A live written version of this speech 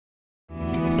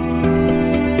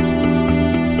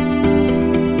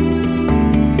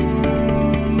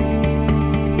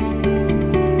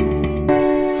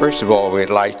First of all, we'd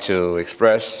like to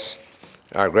express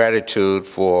our gratitude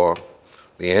for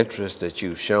the interest that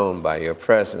you've shown by your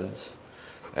presence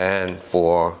and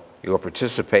for your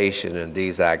participation in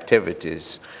these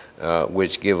activities,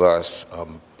 which give us a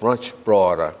much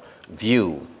broader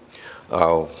view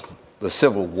of the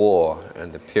Civil War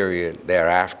and the period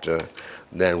thereafter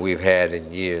than we've had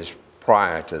in years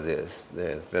prior to this.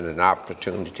 There's been an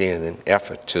opportunity and an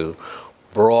effort to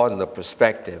broaden the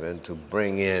perspective and to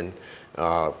bring in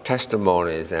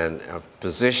testimonies and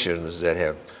positions that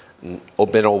have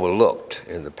been overlooked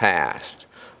in the past,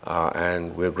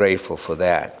 and we're grateful for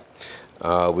that.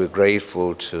 We're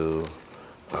grateful to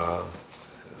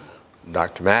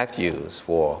Dr. Matthews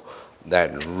for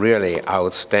that really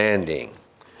outstanding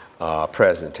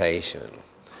presentation,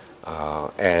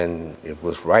 and it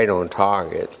was right on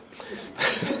target.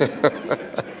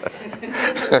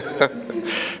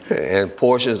 And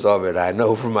portions of it I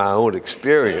know from my own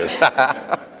experience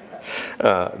that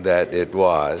it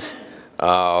was.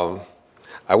 I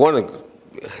want to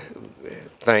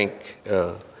thank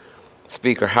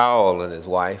Speaker Howell and his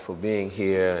wife for being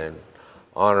here and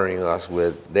honoring us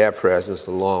with their presence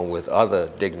along with other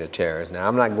dignitaries. Now,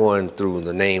 I'm not going through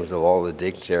the names of all the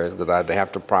dignitaries because I'd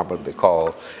have to probably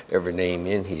call every name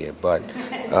in here, but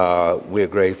we're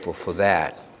grateful for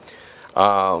that.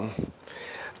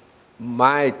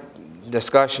 My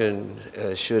discussion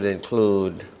should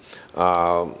include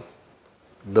the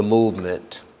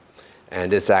movement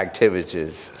and its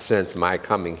activities since my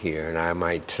coming here. And I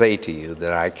might say to you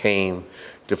that I came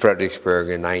to Fredericksburg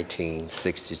in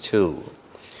 1962.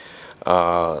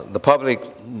 The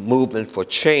public movement for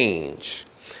change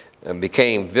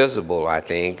became visible, I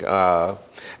think,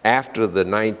 after the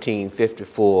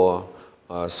 1954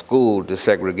 school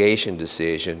desegregation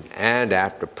decision and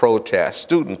after protests,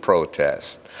 student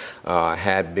protests,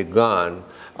 had begun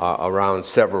around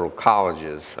several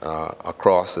colleges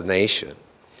across the nation.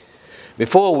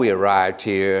 Before we arrived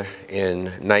here in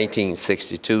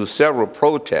 1962, several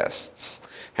protests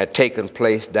had taken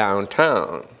place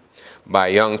downtown by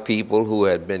young people who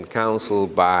had been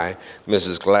counseled by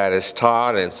Mrs. Gladys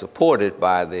Todd and supported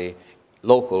by the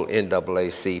local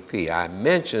NAACP. I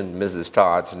mentioned Mrs.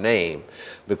 Todd's name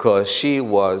because she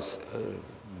was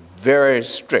very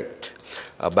strict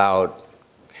about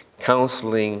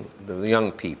counseling the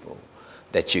young people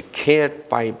that you can't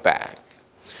fight back.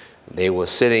 They were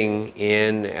sitting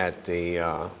in at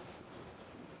the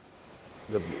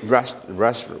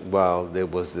restaurant, well, there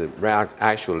was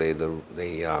actually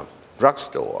the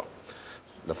drugstore,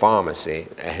 the pharmacy,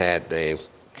 had a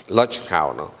lunch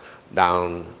counter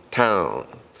downtown.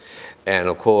 And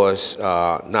of course,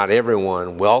 not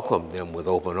everyone welcomed them with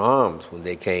open arms when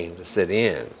they came to sit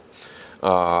in.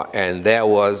 And there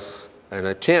was an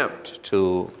attempt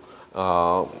to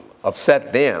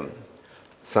upset them,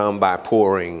 some by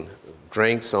pouring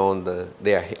drinks on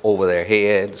over their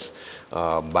heads,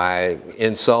 by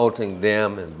insulting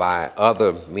them, and by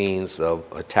other means of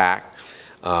attack.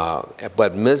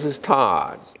 But Mrs.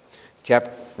 Todd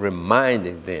kept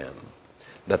reminding them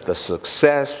that the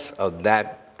success of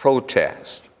that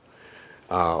protest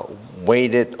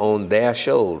weighed on their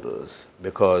shoulders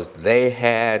because they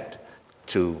had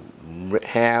to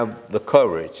have the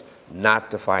courage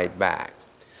not to fight back.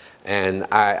 And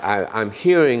I'm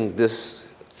hearing this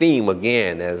theme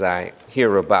again as I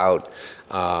hear about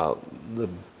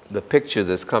the picture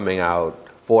that's coming out,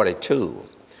 42,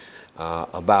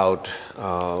 about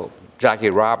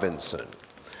Jackie Robinson,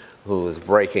 who is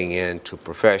breaking into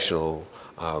professional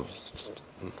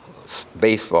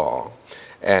baseball.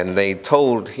 And they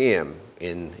told him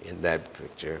in that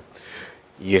picture,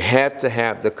 you have to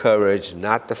have the courage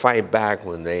not to fight back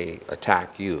when they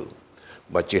attack you,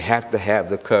 but you have to have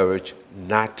the courage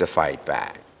not to fight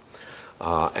back.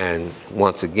 And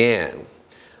once again,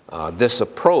 this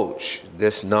approach,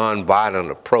 this nonviolent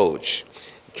approach,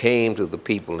 came to the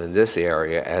people in this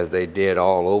area as they did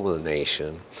all over the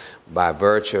nation by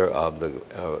virtue of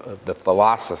the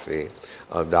philosophy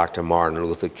of Dr. Martin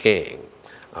Luther King,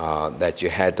 that you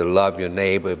had to love your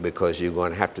neighbor because you're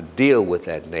going to have to deal with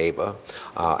that neighbor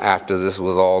after this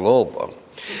was all over.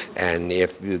 And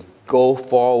if you go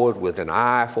forward with an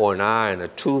eye for an eye and a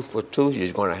tooth for tooth,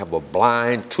 you're going to have a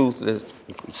blind, toothless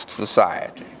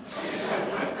society.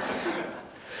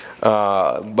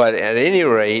 But at any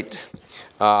rate,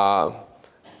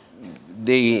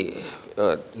 these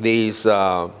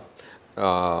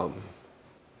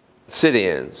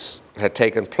sit-ins had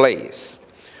taken place,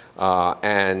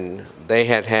 and they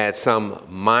had had some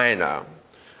minor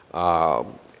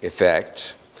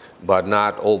effect, but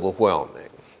not overwhelming.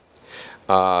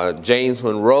 James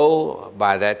Monroe,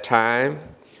 by that time,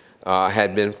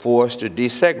 had been forced to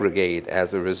desegregate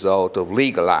as a result of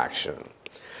legal action.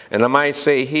 And I might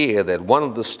say here that one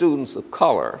of the students of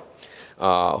color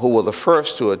who were the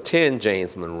first to attend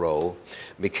James Monroe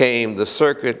became the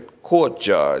circuit court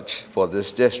judge for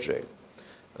this district,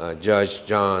 Judge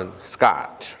John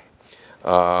Scott.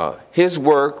 His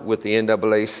work with the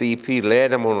NAACP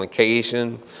led him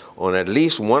on at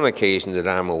least one occasion that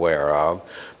I'm aware of,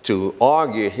 to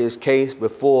argue his case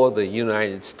before the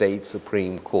United States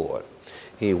Supreme Court.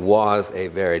 He was a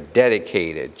very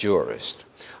dedicated jurist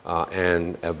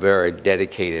and a very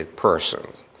dedicated person.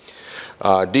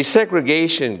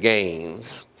 Desegregation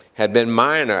gains had been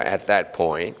minor at that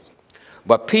point,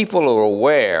 but people are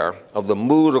aware of the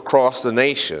mood across the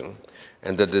nation,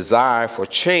 and the desire for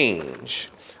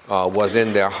change was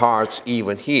in their hearts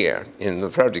even here in the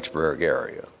Fredericksburg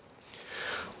area.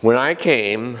 When I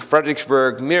came,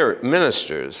 Fredericksburg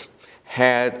ministers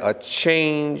had a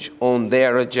change on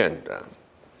their agenda.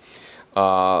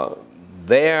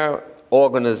 Their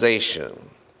organization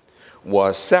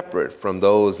was separate from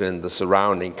those in the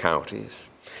surrounding counties.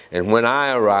 And when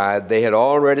I arrived, they had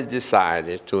already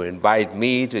decided to invite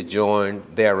me to join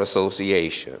their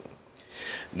association.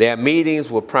 Their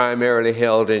meetings were primarily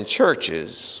held in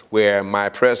churches where my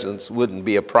presence wouldn't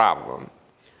be a problem.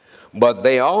 But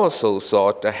they also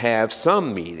sought to have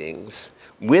some meetings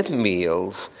with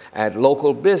meals at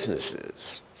local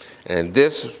businesses. And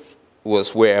this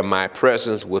was where my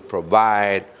presence would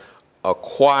provide a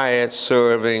quiet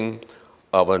serving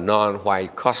of a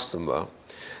non-white customer,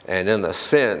 and in a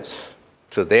sense,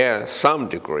 to some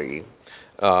degree,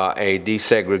 a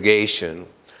desegregation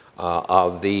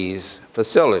of these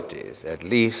facilities. At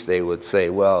least they would say,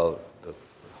 well,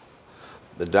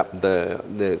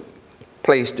 the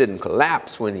place didn't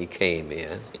collapse when he came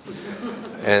in,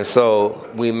 and so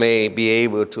we may be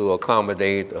able to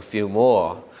accommodate a few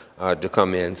more to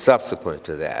come in subsequent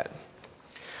to that.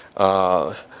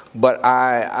 But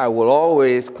I will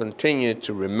always continue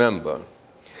to remember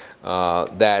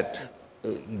that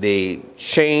the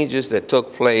changes that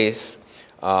took place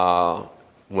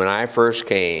when I first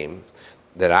came,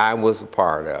 that I was a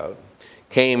part of,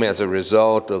 came as a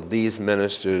result of these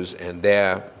ministers and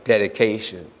their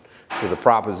dedication to the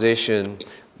proposition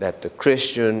that the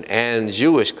Christian and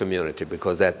Jewish community,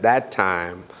 because at that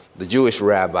time the Jewish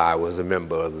rabbi was a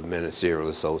member of the Ministerial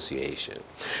Association,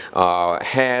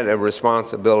 had a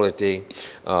responsibility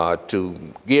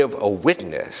to give a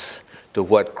witness to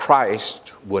what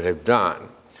Christ would have done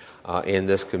in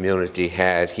this community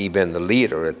had he been the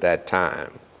leader at that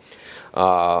time.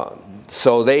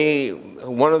 So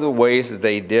one of the ways that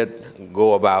they did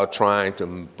go about trying to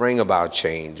bring about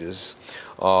changes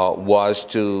was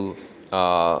to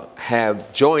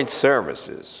have joint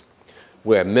services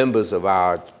where members of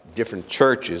our different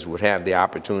churches would have the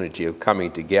opportunity of coming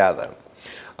together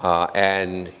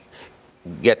and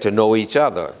get to know each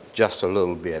other just a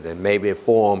little bit and maybe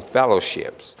form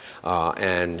fellowships.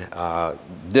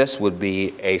 This would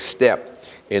be a step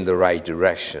in the right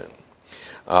direction.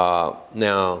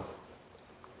 Now,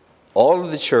 all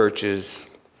of the churches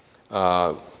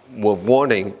were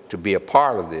wanting to be a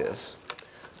part of this,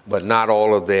 but not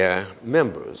all of their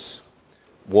members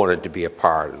wanted to be a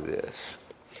part of this.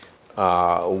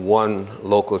 One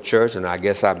local church, and I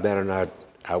guess I better not,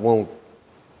 I won't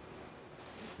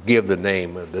give the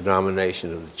name of the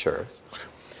denomination of the church.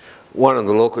 One of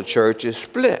the local churches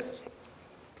split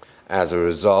as a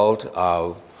result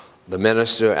of the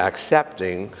minister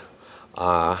accepting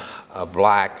a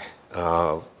black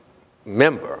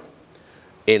member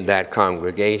in that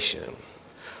congregation.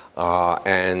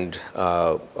 And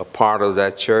a part of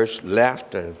that church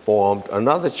left and formed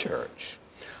another church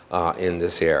in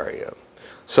this area.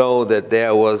 So that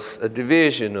there was a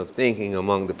division of thinking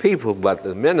among the people, but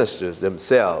the ministers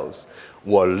themselves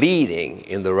were leading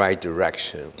in the right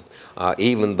direction,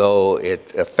 even though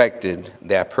it affected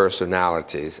their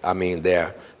personalities, I mean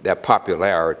their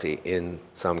popularity in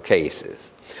some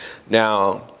cases.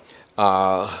 Now,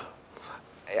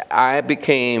 I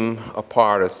became a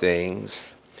part of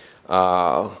things,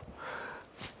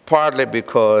 partly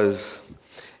because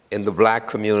in the black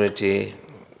community,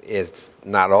 it's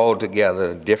not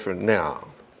altogether different now.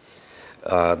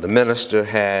 The minister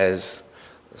has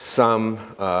some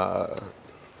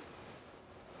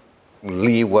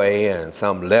leeway and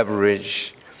some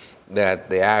leverage that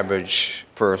the average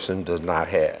person does not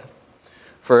have.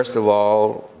 First of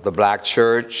all, the black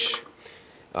church,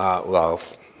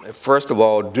 first of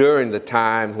all, during the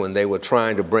time when they were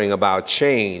trying to bring about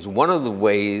change, one of the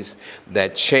ways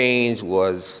that change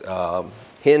was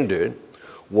hindered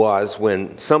was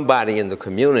when somebody in the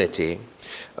community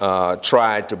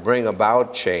tried to bring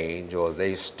about change or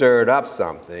they stirred up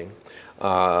something,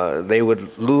 they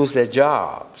would lose their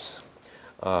jobs.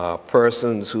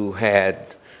 Persons who had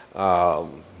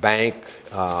bank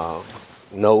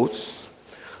notes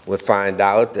would find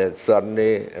out that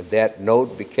suddenly that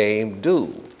note became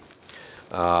due.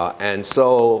 And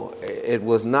so it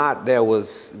was not, there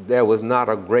was not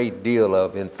a great deal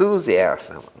of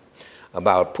enthusiasm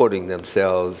about putting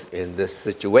themselves in this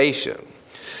situation.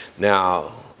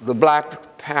 Now, the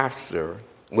black pastor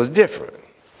was different.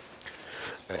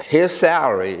 His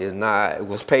salary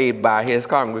was paid by his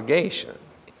congregation.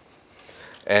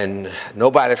 And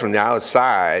nobody from the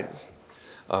outside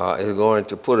is going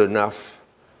to put enough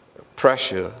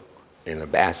pressure in the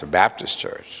Baptist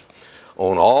church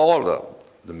on all of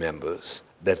the members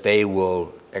that they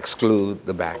will exclude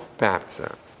the black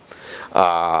pastor.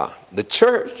 The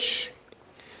church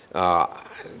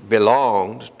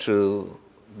belonged to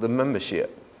the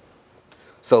membership.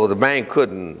 So the bank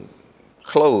couldn't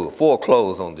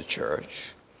foreclose on the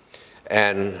church.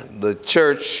 And the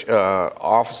church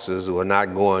officers were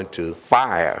not going to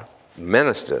fire the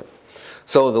minister.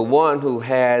 So the one who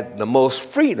had the most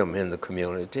freedom in the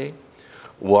community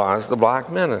was the black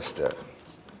minister.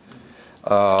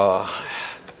 Now,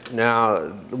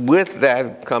 with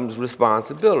that comes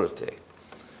responsibility.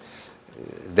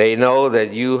 They know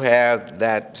that you have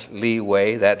that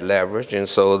leeway, that leverage, and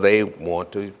so they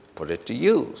want to put it to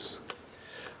use.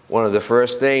 One of the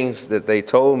first things that they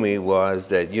told me was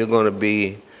that you're going to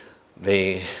be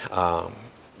the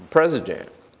president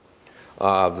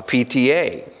of the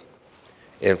PTA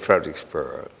in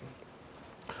Fredericksburg.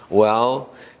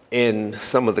 Well, in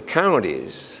some of the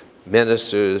counties,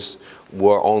 ministers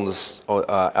were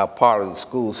a part of the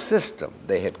school system.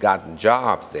 They had gotten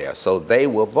jobs there, so they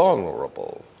were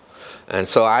vulnerable. And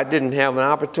so I didn't have an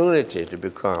opportunity to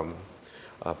become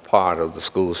a part of the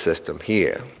school system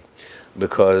here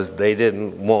because they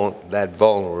didn't want that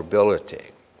vulnerability.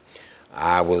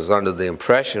 I was under the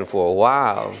impression for a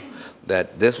while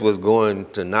that this was going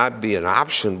to not be an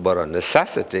option but a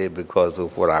necessity because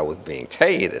of what I was being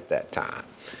paid at that time.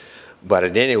 But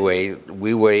at any rate,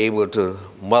 we were able to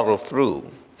muddle through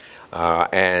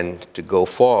and to go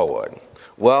forward.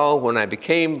 Well, when I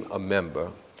became a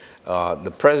member,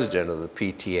 the president of the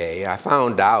PTA, I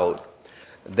found out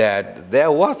that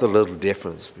there was a little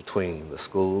difference between the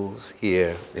schools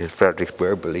here in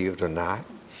Fredericksburg, believe it or not.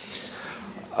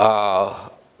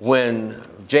 When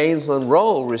James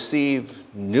Monroe received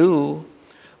new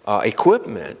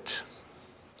equipment,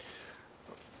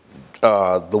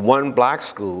 the one black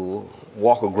school,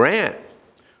 Walker Grant,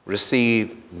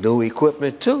 received new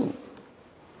equipment too.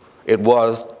 It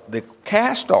was the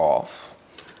cast-off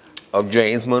of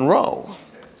James Monroe.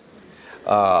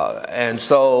 And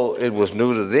so it was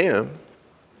new to them,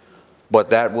 but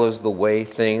that was the way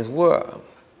things were.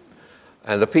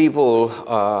 And the people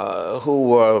who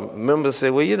were members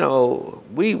said, well, you know,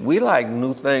 we like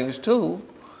new things too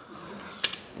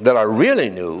that are really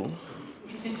new.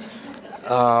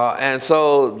 And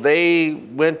so they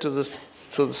went to the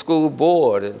school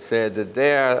board and said that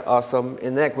there are some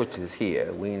inequities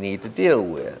here we need to deal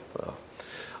with.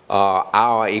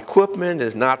 Our equipment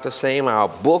is not the same, our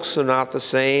books are not the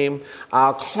same,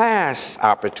 our class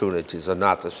opportunities are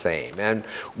not the same. And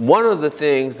one of the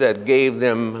things that gave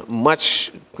them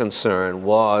much concern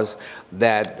was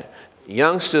that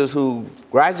youngsters who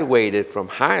graduated from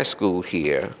high school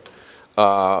here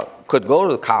could go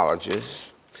to the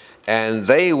colleges and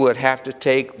they would have to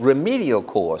take remedial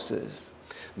courses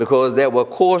because there were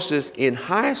courses in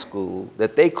high school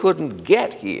that they couldn't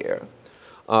get here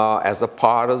as a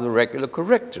part of the regular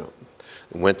curriculum.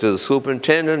 Went to the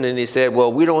superintendent and he said,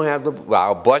 well, we don't have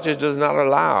our budget does not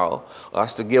allow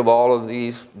us to give all of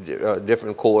these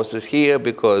different courses here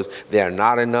because there are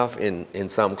not enough in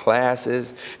some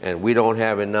classes and we don't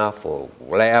have enough for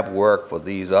lab work for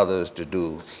these others to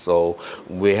do. So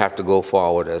we have to go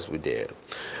forward as we did.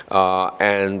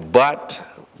 But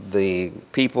the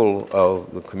people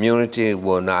of the community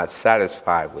were not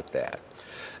satisfied with that.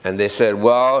 And they said,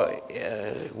 well,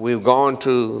 we've gone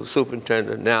to the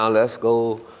superintendent, now let's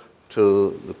go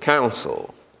to the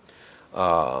council.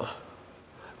 Well,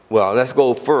 let's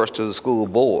go first to the school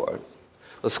board.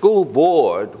 The school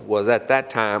board was at that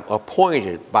time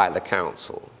appointed by the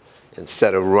council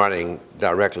instead of running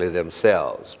directly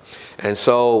themselves. And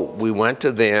so we went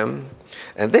to them,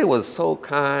 and they were so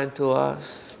kind to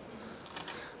us,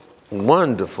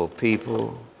 wonderful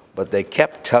people, but they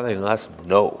kept telling us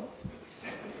no.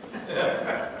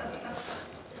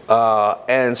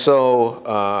 And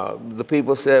so the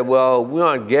people said, well, we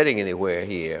aren't getting anywhere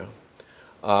here.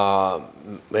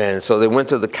 And so they went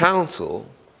to the council,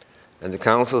 and the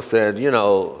council said, you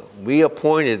know, we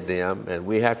appointed them, and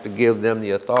we have to give them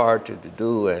the authority to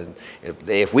do, and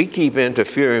if we keep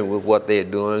interfering with what they're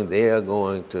doing, they are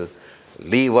going to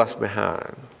leave us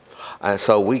behind. And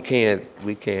so we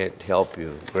can't help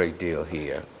you a great deal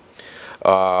here.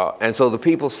 And so the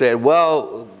people said,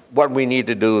 well, what we need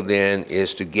to do then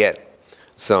is to get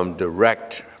some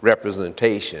direct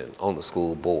representation on the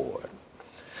school board.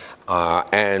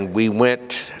 And we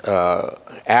went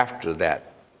after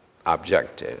that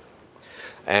objective.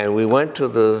 And we went to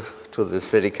the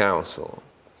city council.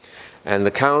 And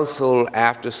the council,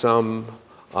 after some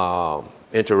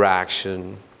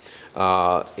interaction,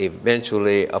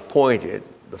 eventually appointed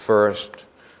the first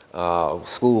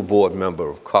school board member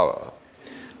of color.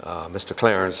 Mr.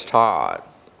 Clarence Todd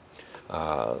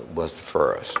was the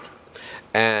first.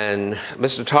 And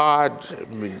Mr. Todd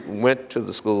went to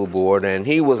the school board, and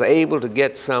he was able to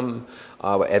get some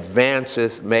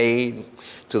advances made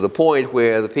to the point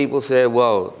where the people said,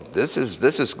 well, this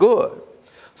is good.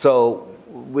 So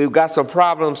we've got some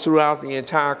problems throughout the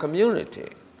entire community.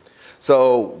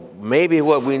 So maybe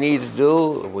what we need to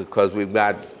do, because we've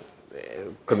got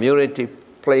community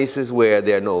places where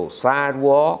there are no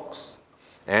sidewalks,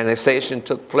 annexation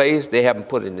took place. They haven't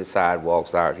put any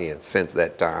sidewalks out here since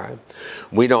that time.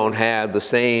 We don't have the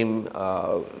same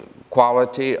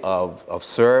quality of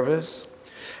service.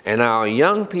 And our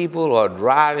young people are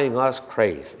driving us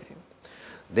crazy.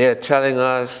 They're telling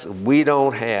us we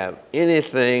don't have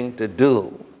anything to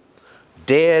do.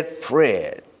 Dead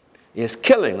Fred is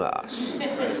killing us.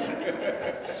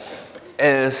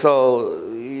 And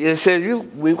so it said,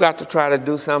 we've got to try to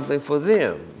do something for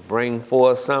them, bring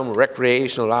forth some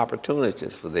recreational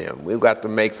opportunities for them. We've got to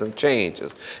make some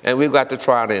changes, and we've got to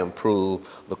try to improve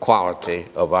the quality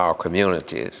of our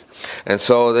communities. And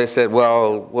so they said,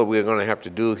 well, what we're going to have to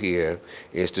do here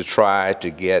is to try to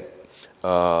get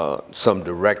some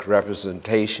direct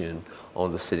representation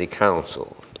on the city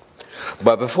council.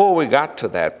 But before we got to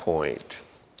that point,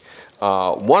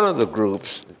 one of the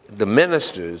groups, the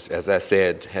ministers, as I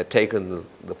said, had taken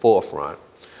the forefront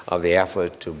of the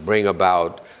effort to bring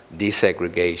about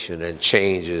desegregation and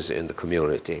changes in the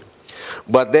community.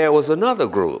 But there was another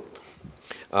group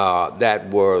that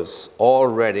was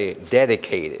already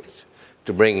dedicated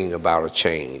to bringing about a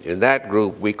change. And that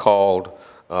group we called,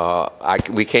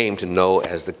 we came to know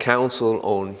as the Council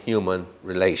on Human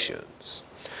Relations.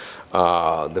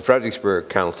 The Fredericksburg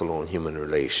Council on Human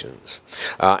Relations.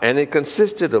 And it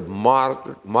consisted of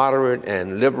moderate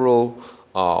and liberal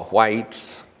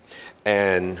whites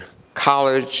and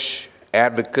college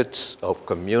advocates of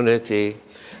community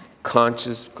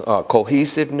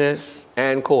cohesiveness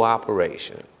and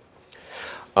cooperation.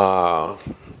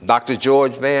 Dr.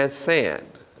 George Van Sant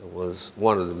was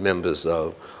one of the members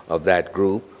of that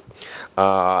group.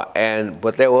 But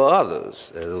there were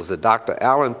others. There was a Dr.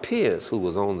 Allen Pierce who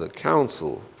was on the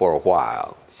council for a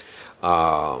while.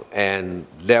 And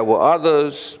there were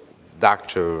others,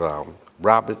 Dr.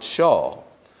 Robert Shaw,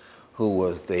 who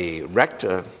was the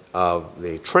rector of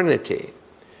the Trinity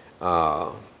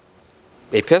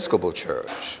Episcopal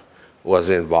Church, was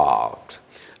involved.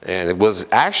 And it was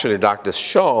actually Dr.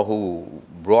 Shaw who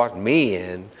brought me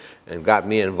in and got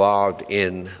me involved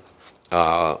in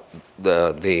the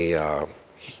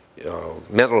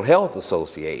Mental Health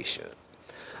Association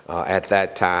at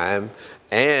that time,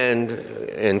 and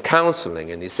in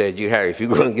counseling. And he said, if you're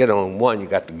going to get on one, you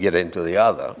got to get into the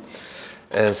other.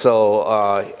 And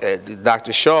so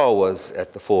Dr. Shaw was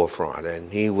at the forefront,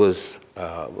 and he was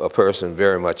a person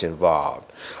very much involved.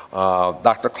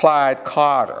 Dr. Clyde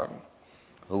Carter,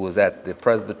 who was at the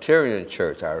Presbyterian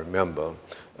Church, I remember,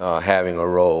 having a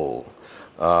role.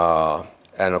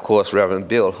 And of course, Reverend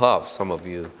Bill Huff, some of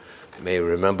you may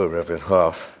remember Reverend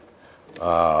Huff.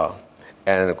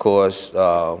 And of course,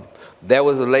 there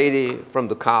was a lady from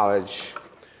the college,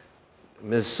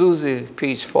 Ms. Susie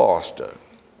Peach Foster,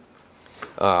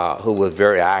 who was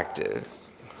very active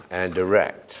and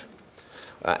direct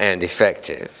and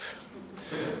effective.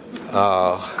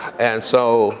 And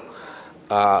so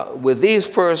with these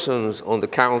persons on the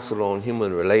Council on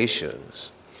Human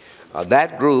Relations,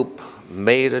 that group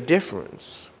made a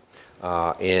difference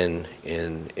in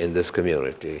this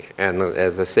community. And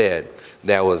as I said,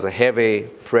 there was a heavy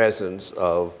presence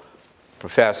of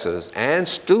professors and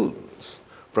students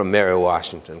from Mary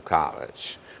Washington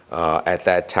College at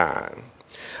that time.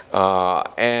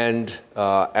 And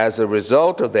as a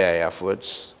result of their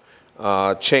efforts,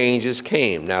 changes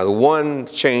came. Now, the one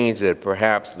change that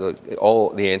perhaps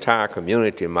the entire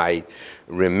community might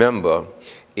remember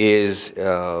is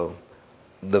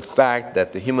the fact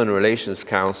that the Human Relations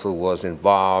Council was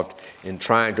involved in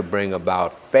trying to bring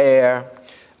about fair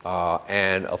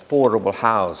and affordable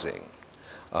housing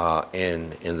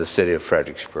in the city of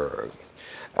Fredericksburg.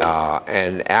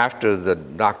 And after the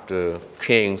Dr.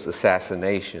 King's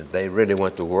assassination, they really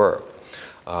went to work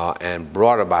and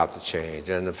brought about the change.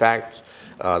 And the fact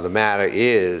the matter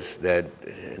is that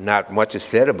not much is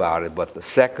said about it, but the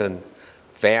second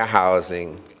fair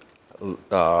housing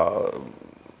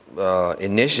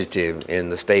initiative in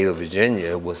the state of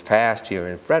Virginia was passed here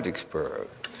in Fredericksburg.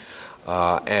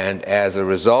 And as a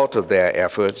result of their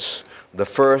efforts, the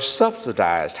first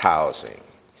subsidized housing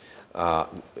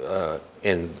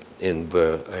in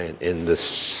the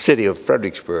city of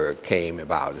Fredericksburg came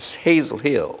about. It's Hazel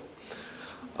Hill.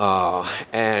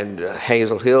 And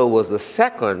Hazel Hill was the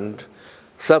second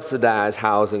subsidized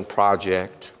housing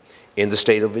project in the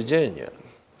state of Virginia.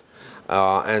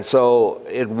 And so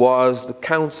it was the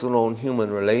Council on Human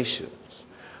Relations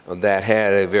that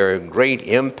had a very great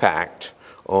impact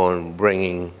on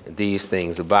bringing these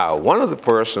things about. One of the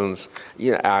persons,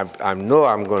 you know, I know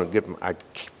I'm going to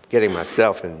getting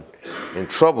myself in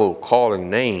trouble calling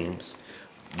names,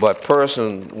 but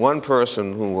one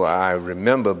person who I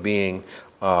remember being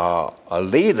a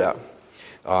leader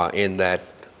in that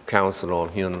Council on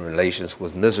Human Relations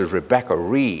was Mrs. Rebecca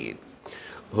Reed,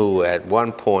 who at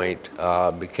one point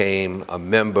became a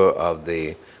member of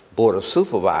the Board of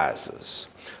Supervisors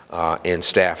in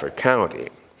Stafford County.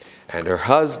 And her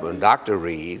husband, Dr.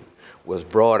 Reed, was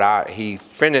brought out. He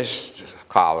finished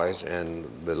college, and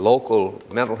the local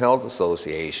mental health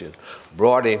association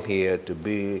brought him here to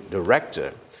be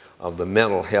director of the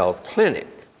mental health clinic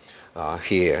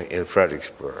here in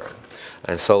Fredericksburg.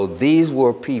 And so these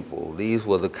were people, these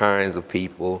were the kinds of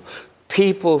people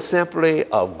simply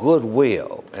of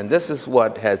goodwill. And this is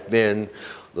what has been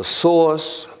the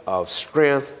source of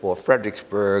strength for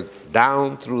Fredericksburg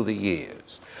down through the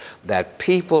years, that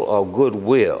people of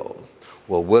goodwill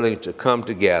were willing to come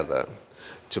together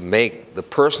to make the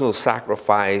personal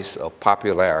sacrifice of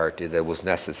popularity that was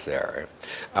necessary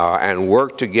and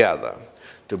work together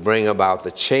to bring about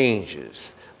the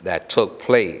changes that took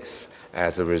place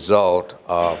as a result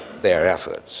of their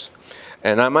efforts.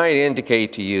 And I might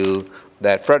indicate to you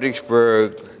that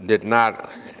Fredericksburg did not,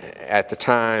 at the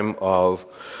time of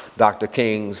Dr.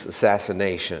 King's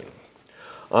assassination,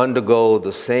 undergo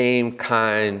the same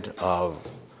kind of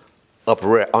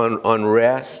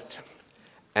unrest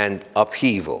and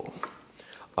upheaval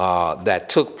that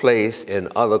took place in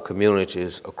other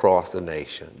communities across the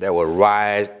nation. There was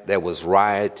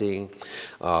rioting,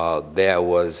 there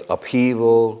was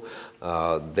upheaval,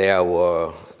 there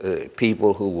were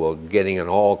people who were getting in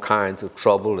all kinds of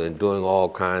trouble and doing all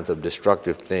kinds of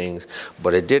destructive things,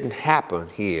 but it didn't happen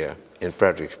here in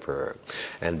Fredericksburg.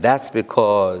 And that's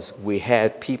because we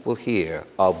had people here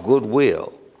of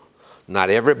goodwill. Not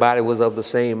everybody was of the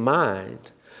same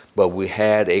mind, but we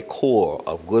had a core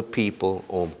of good people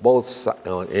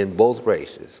in both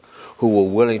races who were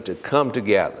willing to come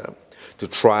together to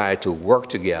try to work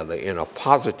together in a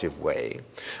positive way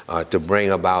to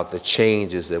bring about the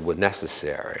changes that were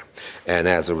necessary. And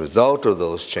as a result of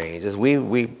those changes,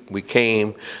 we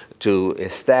came to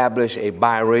establish a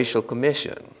biracial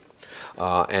commission.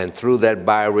 And through that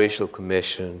biracial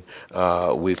commission,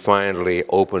 we finally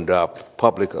opened up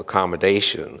public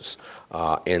accommodations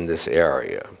in this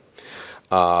area.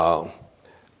 I'm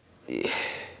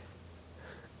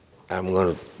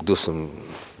going to do some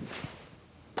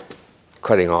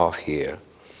cutting off here.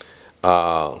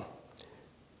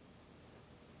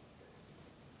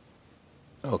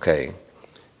 Okay.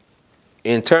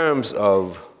 In terms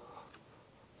of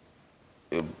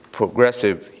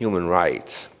progressive human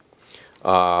rights,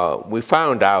 we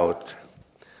found out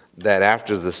that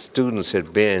after the students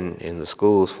had been in the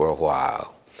schools for a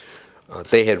while,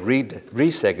 they had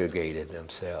resegregated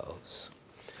themselves.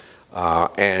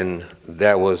 And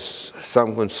there was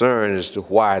some concern as to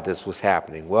why this was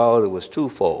happening. Well, it was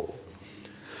twofold.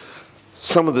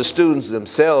 Some of the students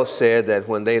themselves said that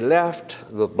when they left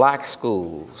the black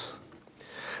schools,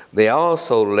 they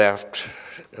also left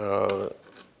an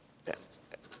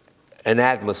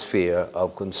atmosphere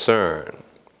of concern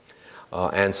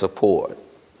and support.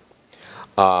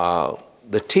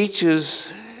 The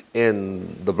teachers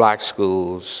in the black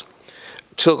schools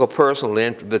took a personal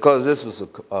interest, because this was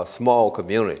a small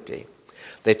community,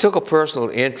 they took a personal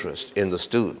interest in the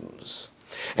students.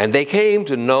 And they came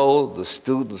to know the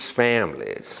students'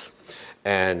 families.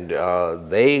 And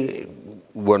they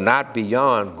were not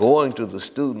beyond going to the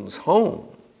students' home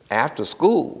after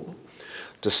school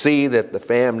to see that the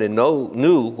family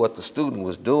knew what the student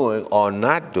was doing or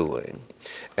not doing,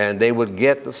 and they would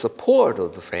get the support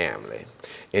of the family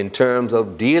in terms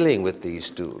of dealing with these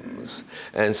students.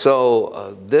 And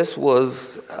so this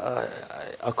was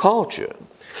a culture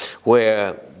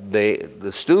where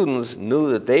the students knew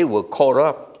that they were caught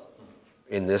up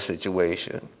in this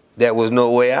situation. There was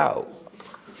no way out.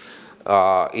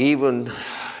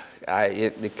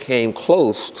 It came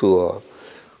close to a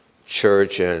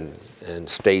church and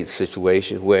state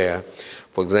situation where,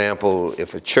 for example,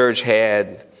 if a church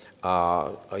had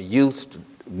a youth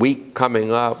week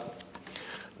coming up,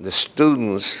 the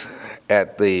students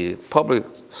at the public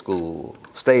school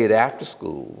stayed after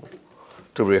school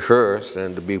to rehearse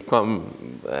and to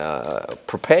become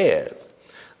prepared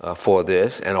for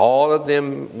this, and all of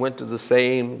them went to the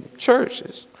same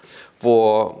churches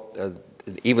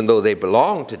even though they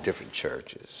belonged to different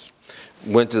churches,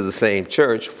 went to the same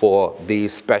church for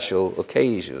these special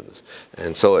occasions.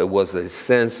 And so it was a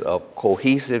sense of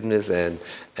cohesiveness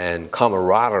and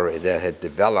camaraderie that had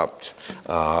developed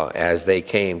as they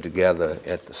came together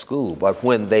at the school. But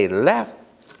when they left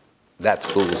that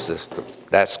school system,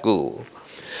 that school,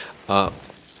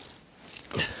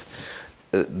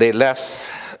 they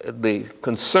left the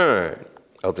concern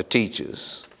of the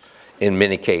teachers, in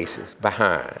many cases,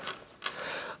 behind.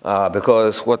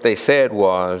 Because what they said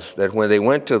was that when they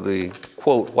went to the,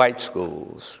 quote, white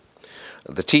schools,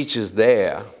 the teachers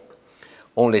there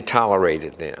only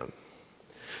tolerated them.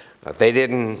 They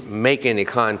didn't make any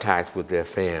contact with their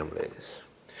families.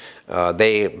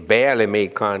 They barely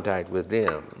made contact with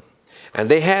them. And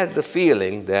they had the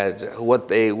feeling that what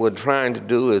they were trying to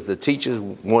do is the teachers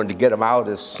wanted to get them out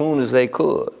as soon as they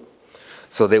could.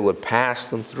 So they would pass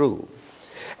them through.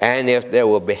 And if there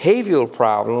were behavioral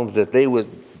problems, that they would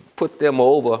put them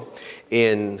over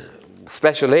in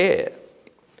special ed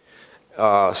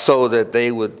so that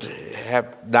they would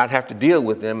not have to deal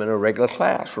with them in a regular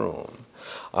classroom.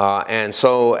 And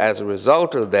so as a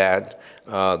result of that,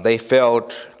 they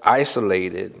felt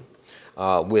isolated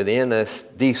within a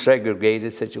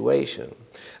desegregated situation.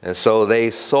 And so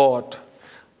they sought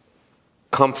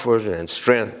comfort and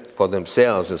strength for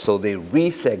themselves, and so they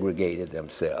resegregated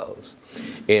themselves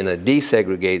in a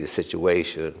desegregated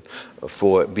situation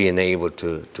for being able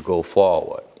to go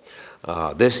forward.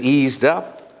 This eased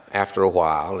up after a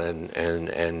while,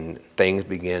 and things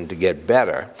began to get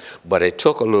better, but it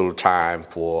took a little time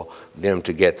for them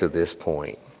to get to this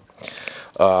point.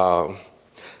 Now,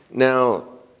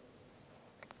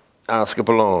 I'll skip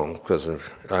along because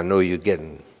I know you're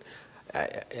getting,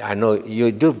 I know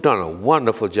you've done a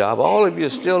wonderful job. All of you are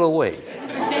still awake.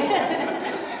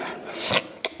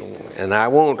 And I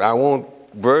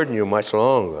won't burden you much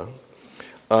longer.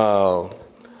 I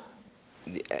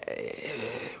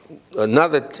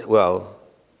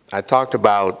talked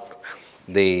about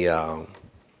the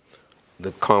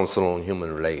Council on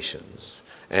Human Relations,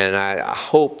 and I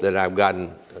hope that I've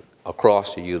gotten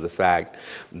across to you the fact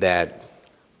that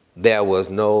there was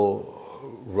no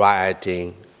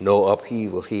rioting, no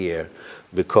upheaval here,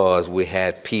 because we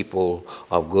had people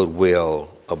of goodwill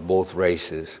of both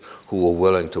races who were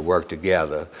willing to work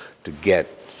together to get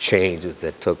changes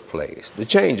that took place. The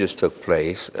changes took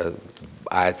place.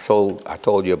 I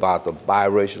told you about the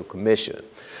Biracial Commission.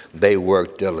 They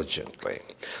worked diligently.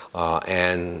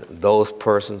 And those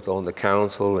persons on the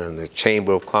council and the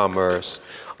Chamber of Commerce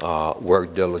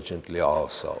worked diligently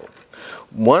also.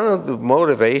 One of the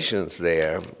motivations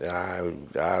there, I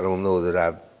don't know that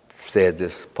I've said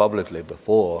this publicly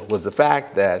before, was the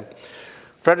fact that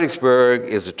Fredericksburg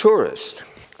is a tourist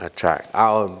attraction.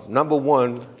 Our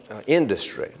 #1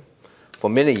 industry for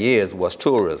many years was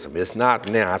tourism. It's not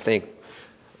now. I think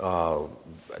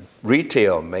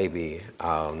retail may be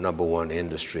our #1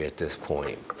 industry at this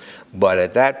point. But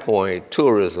at that point,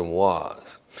 tourism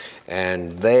was.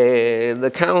 And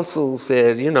the council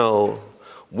said, you know,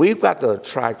 we've got to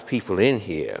attract people in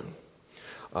here.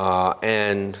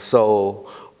 And so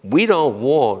we don't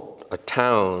want a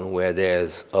town where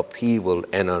there's upheaval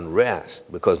and unrest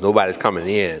because nobody's coming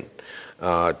in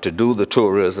to do the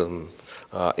tourism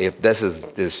if this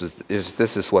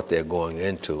is what they're going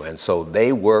into. And so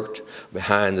they worked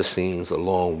behind the scenes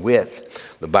along with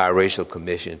the Biracial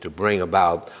Commission to bring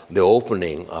about the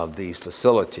opening of these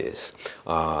facilities,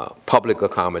 public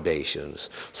accommodations,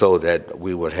 so that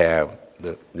we would have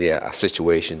the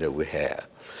situation that we have.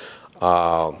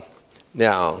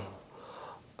 Now,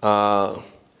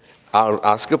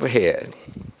 I'll skip ahead.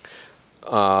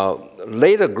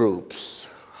 Later groups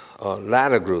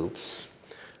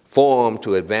formed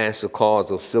to advance the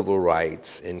cause of civil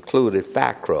rights included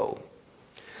FACRO.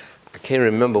 I can't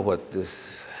remember what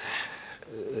this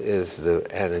is the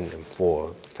acronym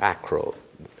for, FACRO.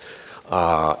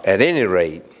 At any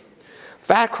rate,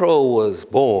 FACRO was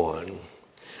born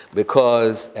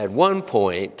because at one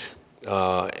point,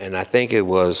 and I think it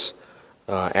was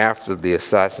after the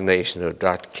assassination of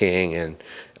Dr. King, and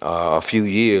a few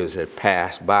years had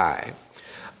passed by,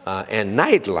 and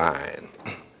Nightline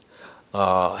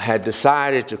had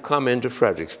decided to come into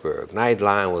Fredericksburg.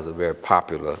 Nightline was a very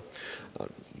popular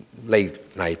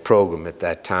late night program at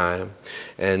that time,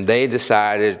 and they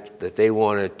decided that they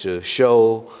wanted to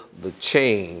show the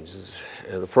change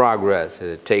and the progress that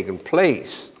had taken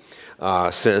place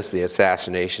since the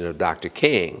assassination of Dr.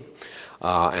 King.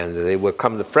 And they would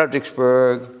come to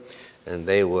Fredericksburg, and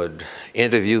they would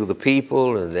interview the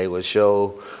people, and they would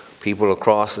show people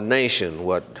across the nation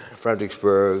what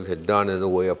Fredericksburg had done in the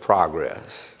way of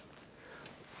progress.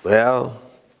 Well,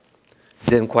 it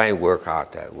didn't quite work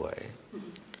out that way.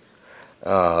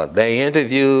 They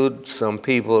interviewed some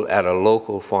people at a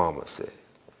local pharmacy,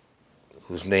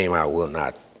 whose name I will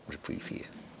not repeat here.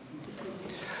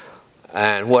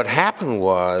 And what happened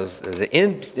was,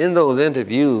 in those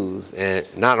interviews, and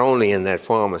not only in that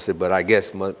pharmacy, but I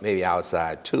guess maybe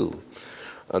outside too,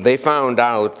 they found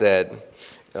out that,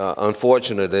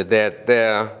 unfortunately, that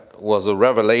there was a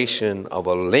revelation of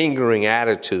a lingering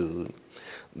attitude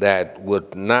that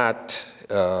would not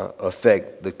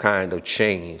affect the kind of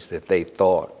change that they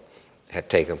thought had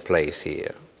taken place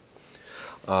here.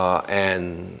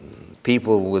 And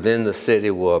people within the city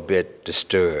were a bit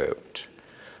disturbed,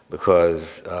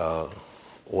 because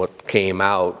what came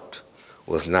out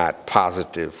was not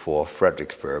positive for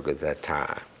Fredericksburg at that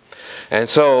time. And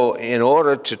so in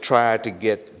order to try to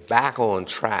get back on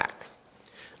track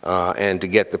and to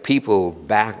get the people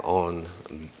back on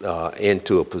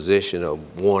into a position of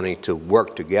wanting to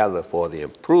work together for the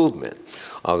improvement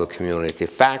of the community,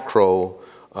 FACRO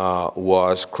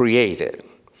was created.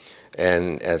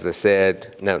 And as I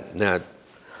said, now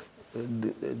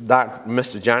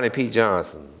Mr. Johnny P.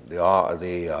 Johnson, the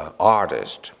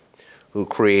artist who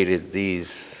created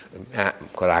these,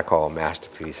 what I call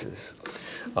masterpieces,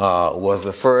 was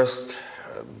the first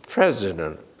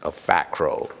president of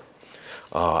FACRO.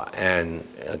 And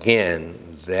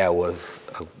again, there was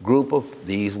a group of,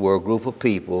 these were a group of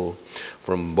people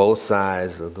from both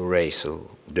sides of the racial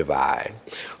divide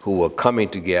who were coming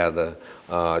together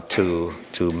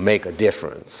to make a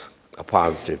difference, a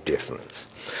positive difference.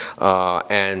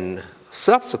 And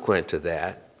subsequent to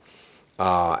that,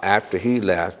 after he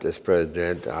left as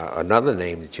president, another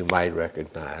name that you might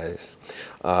recognize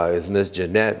is Ms.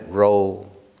 Jeanette Rowe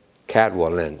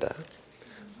Cadwallader.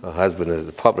 Her husband is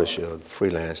the publisher of the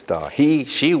Freelance Star.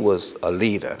 She was a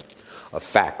leader of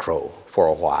FACRO for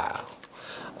a while.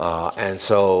 And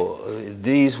so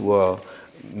these were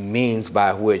means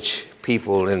by which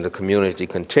people in the community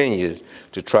continued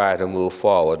to try to move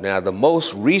forward. Now, the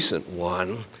most recent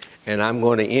one, and I'm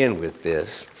going to end with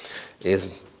this,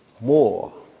 is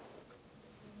Moore.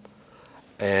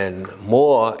 And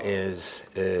Moore is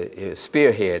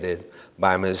spearheaded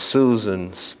by Ms.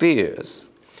 Susan Spears,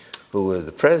 who is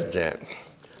the president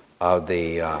of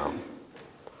the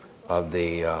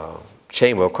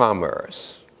Chamber of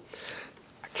Commerce.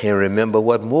 I can't remember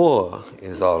what Moore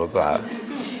is all about.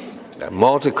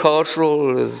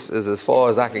 Multicultural is as far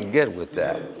as I can get with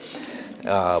that.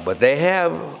 But they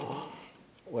have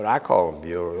what I call a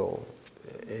mural.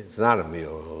 It's not a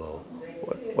mural, though.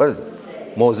 What is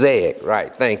it? Mosaic,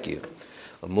 right, thank you.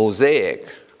 A mosaic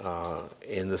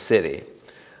in the city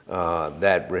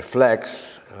that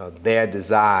reflects their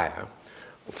desire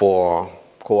for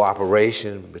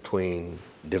cooperation between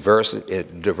diverse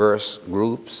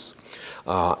groups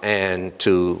and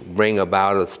to bring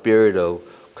about a spirit of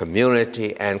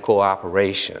community and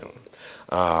cooperation.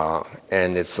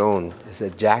 And it's on, is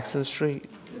it Jackson Street?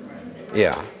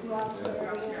 Yeah.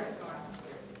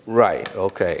 Right,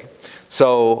 okay.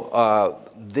 So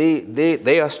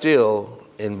they are still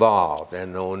involved,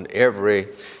 and on every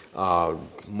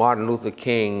Martin Luther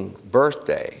King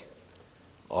birthday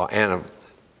or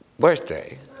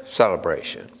birthday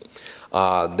celebration,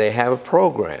 they have a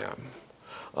program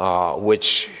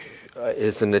which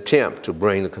is an attempt to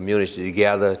bring the community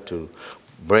together, to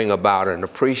bring about an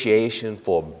appreciation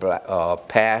for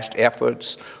past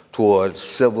efforts towards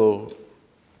civil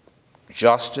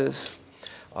justice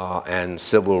and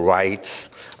civil rights,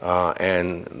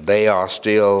 and they are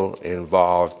still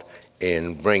involved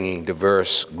in bringing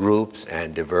diverse groups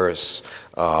and diverse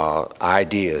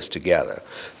ideas together.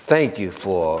 Thank you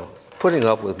for putting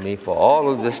up with me for all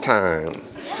of this time,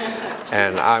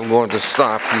 and I'm going to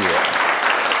stop here.